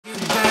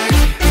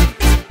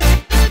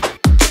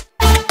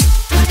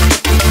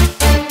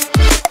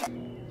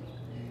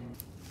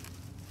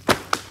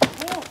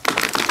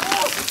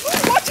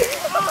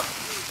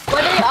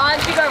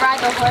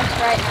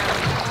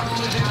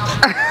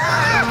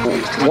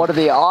What are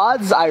the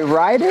odds I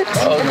ride it?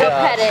 Oh, Go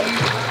pet it.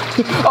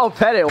 Oh,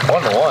 pet it.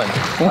 1-1.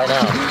 Why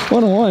now?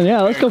 1-1,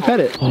 yeah, let's go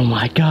pet it. Oh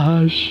my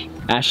gosh.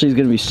 Ashley's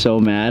gonna be so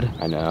mad.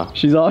 I know.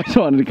 She's always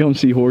wanted to come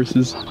see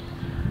horses.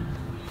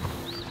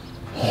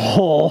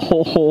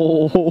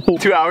 Oh.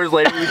 2 hours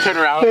later, we turn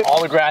around,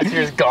 all the grass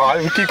here is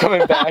gone. We keep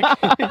coming back.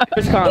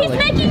 He's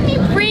making me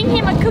bring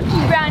him a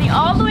cookie brownie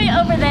all the way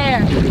over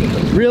there.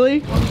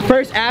 Really?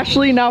 First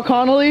Ashley, now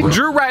Connolly?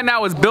 Drew right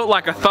now is built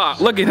like a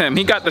thought. Look at him.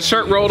 He got the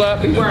shirt rolled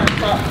up. He's wearing a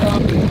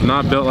thought.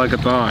 Not built like a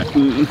thought.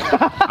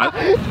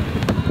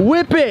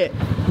 Whip it!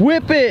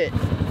 Whip it!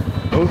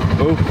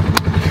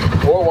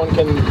 Or one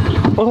can...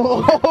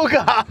 Oh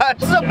gosh!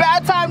 This is a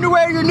bad time to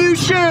wear your new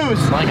shoes!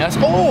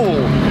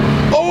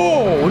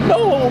 Oh,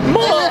 no,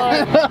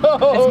 mud!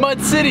 It's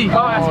Mud City. Oh,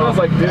 that smells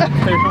like dude.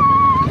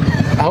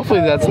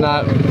 Hopefully that's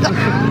not...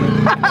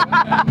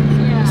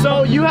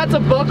 So you have to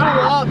buckle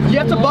up. You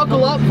have to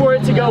buckle up for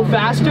it to go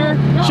faster.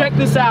 Check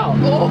this out.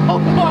 Oh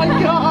my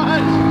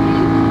god!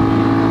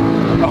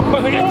 Oh,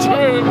 look at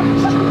Drew.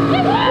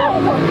 Oh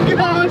my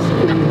gosh!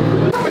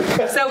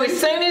 So as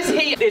soon as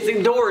he is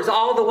indoors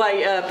all the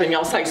way up and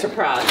y'all say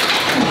surprise.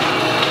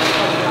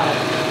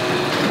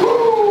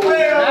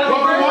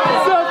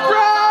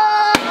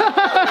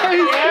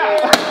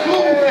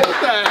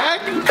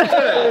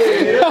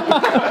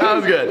 That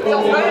was good.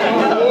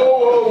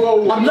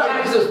 I'm not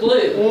because it's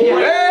blue.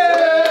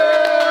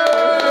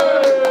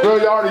 Bro,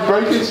 you already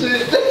breaking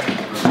shit?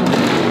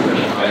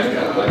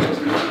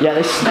 Yeah,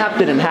 they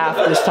snapped it in half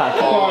this time.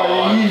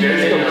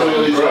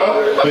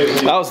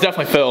 That was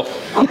definitely Phil.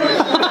 What'd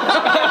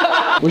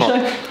you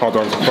say? Hot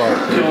dogs are fire.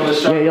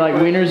 Yeah, you like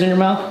wieners in your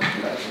mouth?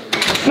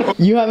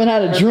 You haven't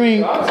had a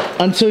drink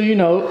until, you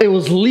know, it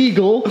was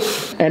legal,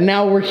 and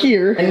now we're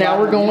here, and now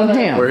we're going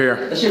ham. We're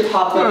here. That shit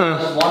popped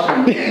up.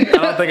 I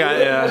don't think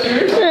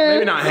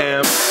maybe not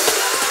ham.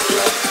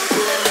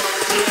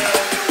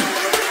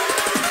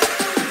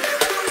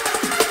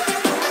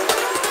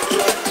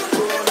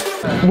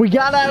 We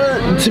got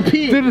out to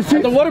pee at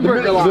the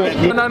Whataburger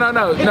line.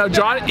 No,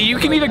 John, you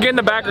can either get in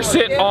the back or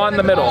sit on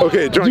the middle.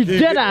 Okay, John, You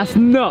dead ass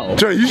no.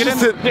 John, you should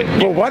sit.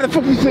 Well, why the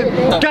fuck you sit?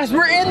 Guys,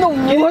 we're in the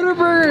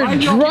Whataburger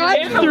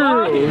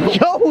drive-thru.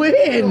 Go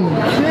in.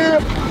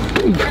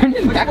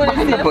 Back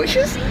behind the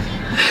bushes?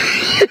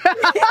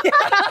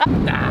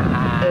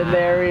 And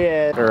there he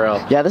is. For real.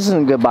 Yeah, this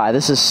isn't goodbye.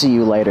 This is see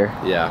you later.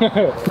 Yeah.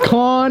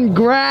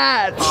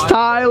 Congrats,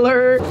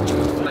 Tyler.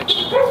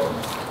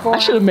 I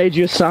should have made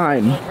you a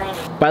sign.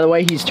 By the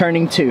way, he's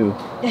turning 2.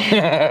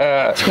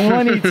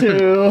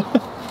 22.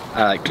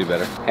 I like 2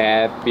 better.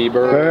 Happy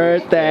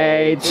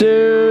birthday. Birthday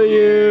to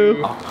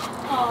you.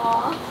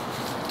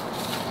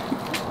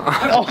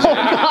 Oh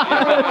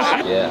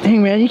gosh. Yeah.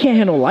 Dang man, you can't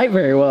handle light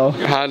very well.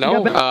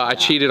 No, I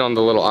cheated on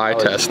the little eye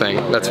test thing.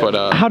 That's what.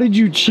 How did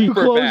you cheat?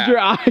 Close your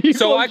eyes.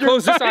 So I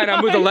closed this eye and I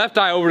moved the left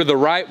eye over to the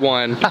right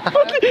one.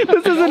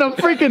 This isn't a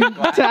freaking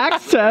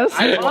tax test.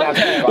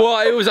 Well,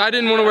 it was. I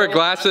didn't want to wear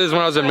glasses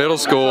when I was in middle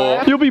school.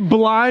 You'll be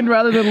blind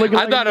rather than looking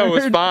I thought it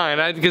was fine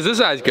because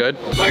this eye's good.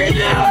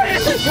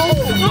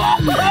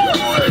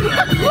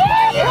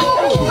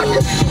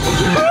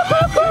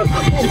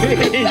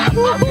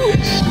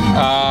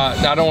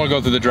 I don't want to go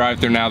through the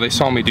drive-thru now. They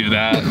saw me do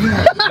that.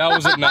 That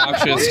was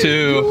obnoxious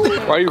too.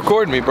 Why are you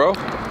recording me, bro?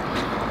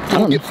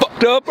 Don't get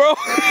fucked up, bro.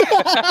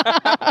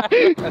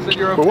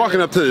 We're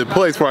walking up to the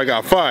place where I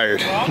got fired.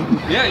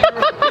 Yeah, you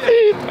were.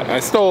 I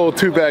stole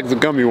 2 bags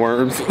of gummy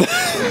worms.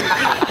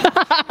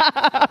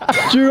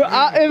 Drew,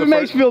 if it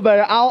makes you feel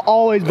better, I'll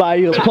always buy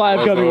you a supply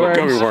of gummy worms.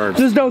 Gummy worms.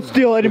 Just don't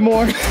steal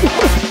anymore.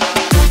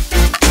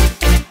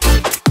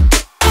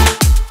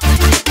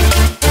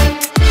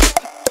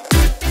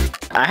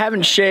 I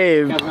haven't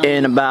shaved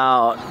in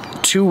about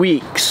 2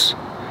 weeks.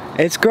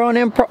 It's grown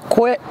in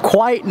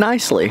quite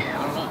nicely.